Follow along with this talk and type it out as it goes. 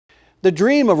The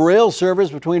dream of rail service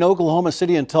between Oklahoma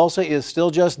City and Tulsa is still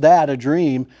just that, a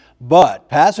dream, but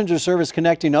passenger service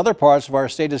connecting other parts of our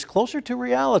state is closer to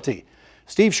reality.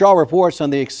 Steve Shaw reports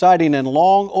on the exciting and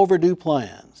long overdue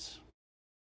plans.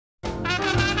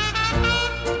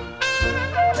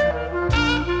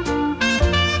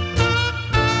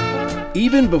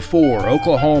 Even before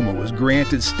Oklahoma was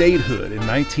granted statehood in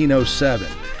 1907,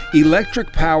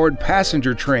 electric-powered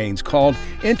passenger trains called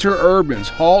interurbans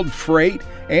hauled freight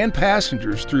and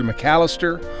passengers through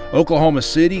McAlester, Oklahoma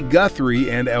City, Guthrie,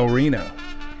 and El Reno.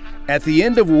 At the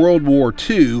end of World War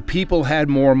II, people had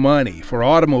more money for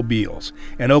automobiles,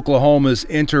 and Oklahoma's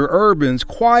interurbans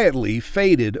quietly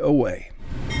faded away.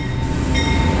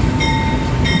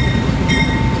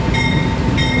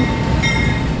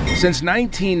 Since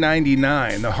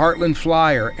 1999, the Heartland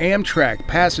Flyer Amtrak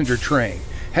passenger train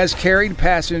has carried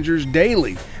passengers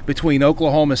daily between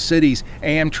Oklahoma City's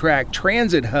Amtrak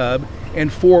Transit Hub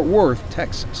and Fort Worth,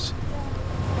 Texas.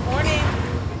 Good morning.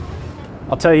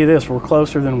 I'll tell you this, we're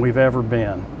closer than we've ever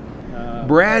been.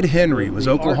 Brad Henry was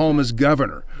Oklahoma's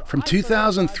governor from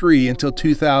 2003 until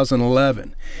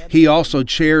 2011. He also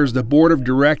chairs the board of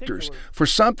directors for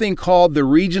something called the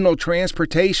Regional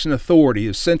Transportation Authority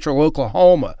of Central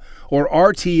Oklahoma, or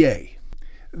RTA.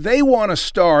 They want to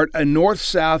start a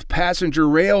north-south passenger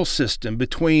rail system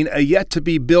between a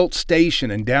yet-to-be-built station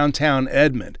in downtown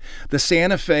Edmond, the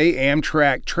Santa Fe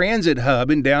Amtrak Transit Hub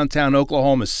in downtown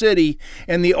Oklahoma City,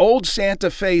 and the old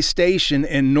Santa Fe station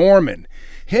in Norman.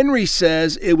 Henry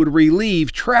says it would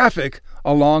relieve traffic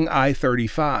along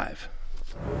I-35.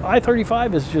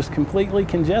 I-35 is just completely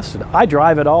congested. I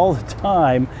drive it all the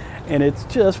time, and it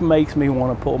just makes me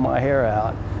want to pull my hair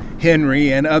out.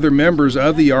 Henry and other members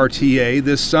of the RTA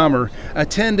this summer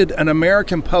attended an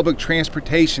American Public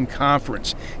Transportation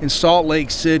Conference in Salt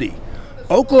Lake City.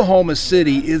 Oklahoma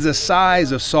City is the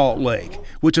size of Salt Lake,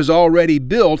 which has already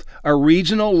built a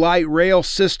regional light rail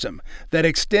system that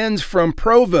extends from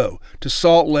Provo to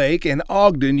Salt Lake and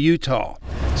Ogden, Utah.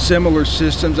 Similar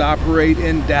systems operate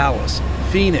in Dallas,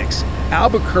 Phoenix,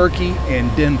 Albuquerque, and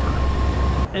Denver.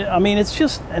 I mean, it's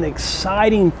just an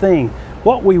exciting thing.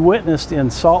 What we witnessed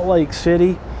in Salt Lake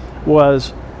City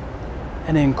was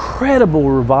an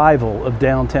incredible revival of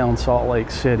downtown Salt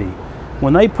Lake City.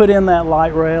 When they put in that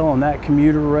light rail and that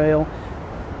commuter rail,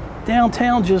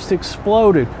 downtown just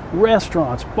exploded.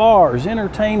 Restaurants, bars,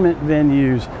 entertainment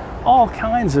venues, all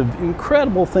kinds of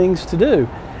incredible things to do.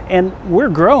 And we're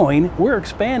growing, we're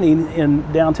expanding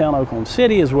in downtown Oklahoma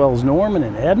City as well as Norman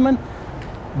and Edmond.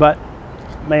 But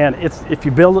man, if you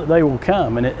build it, they will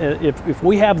come. And if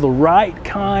we have the right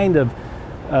kind of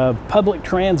public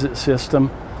transit system,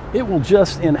 it will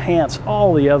just enhance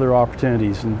all the other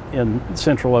opportunities in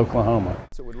central Oklahoma.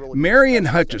 Marion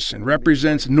Hutchison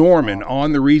represents Norman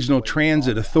on the Regional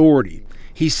Transit Authority.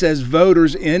 He says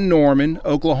voters in Norman,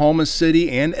 Oklahoma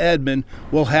City, and Edmond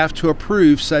will have to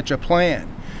approve such a plan,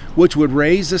 which would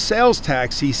raise the sales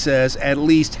tax, he says, at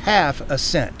least half a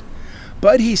cent.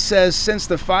 But he says since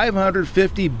the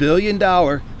 $550 billion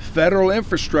federal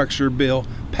infrastructure bill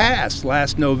passed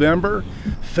last November,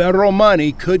 federal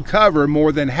money could cover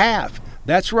more than half,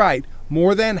 that's right,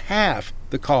 more than half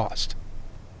the cost.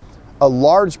 A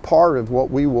large part of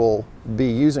what we will be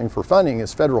using for funding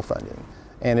is federal funding,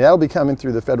 and that'll be coming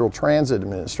through the Federal Transit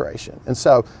Administration. And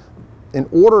so in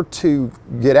order to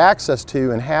get access to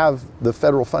and have the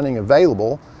federal funding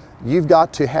available, you've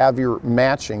got to have your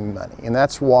matching money, and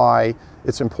that's why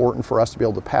it's important for us to be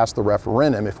able to pass the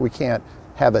referendum. If we can't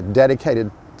have a dedicated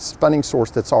funding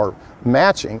source that's our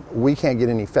matching, we can't get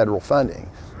any federal funding.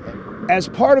 As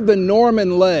part of the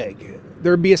Norman leg,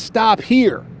 there'd be a stop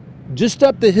here, just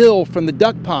up the hill from the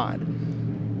duck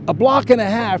pond, a block and a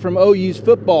half from OU's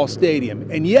football stadium.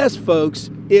 And yes,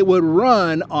 folks, it would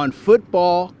run on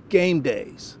football game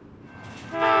days.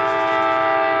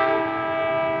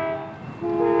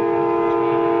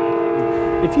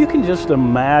 If you can just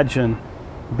imagine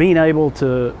being able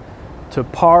to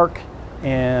park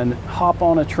and hop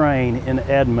on a train in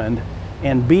Edmond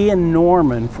and be in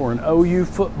Norman for an OU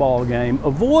football game,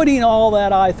 avoiding all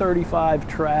that I-35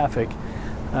 traffic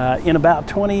in about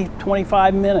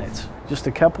 20-25 minutes, just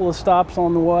a couple of stops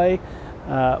on the way.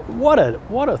 What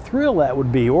a thrill that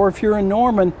would be. Or if you're in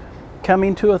Norman,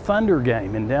 coming to a Thunder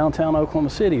game in downtown Oklahoma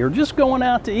City, or just going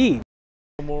out to eat.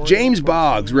 James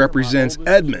Boggs represents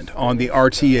Edmond on the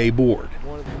RTA board.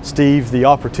 Steve, the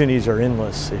opportunities are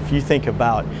endless. If you think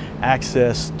about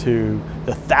access to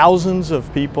the thousands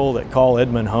of people that call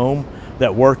Edmond home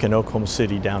that work in Oklahoma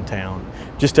City downtown,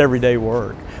 just everyday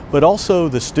work, but also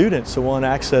the students that want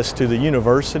access to the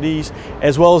universities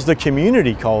as well as the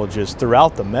community colleges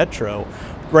throughout the metro.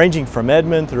 ranging from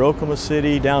Edmond through Oklahoma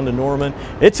City down to Norman.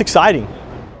 It's exciting.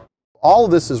 All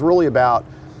of this is really about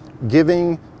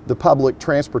giving the public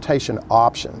transportation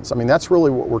options. I mean, that's really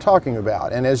what we're talking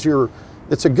about. And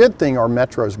it's a good thing our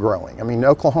metro's growing. I mean,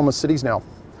 Oklahoma City's now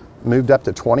moved up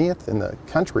to 20th in the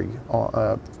country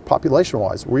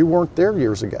population-wise. We weren't there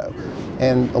years ago.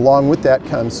 And along with that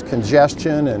comes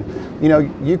congestion, and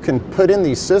you can put in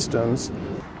these systems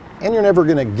and you're never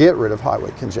going to get rid of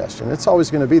highway congestion. It's always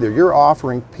going to be there. You're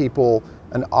offering people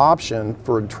an option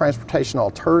for a transportation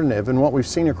alternative, and what we've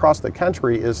seen across the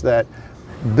country is that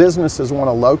businesses want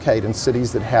to locate in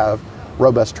cities that have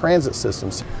robust transit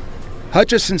systems.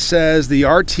 Hutchison says the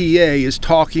RTA is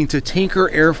talking to Tinker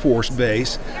Air Force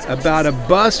Base about a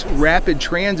bus rapid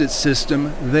transit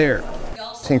system there.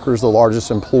 Tinker is the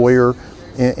largest employer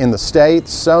in the state.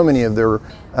 So many of their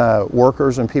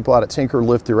workers and people out at Tinker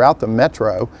live throughout the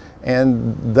metro,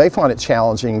 and they find it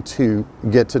challenging to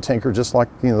get to Tinker, just like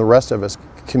the rest of us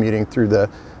commuting through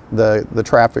the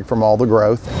traffic from all the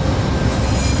growth.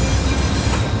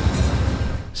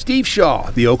 Steve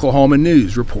Shaw, the Oklahoma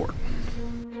News Report.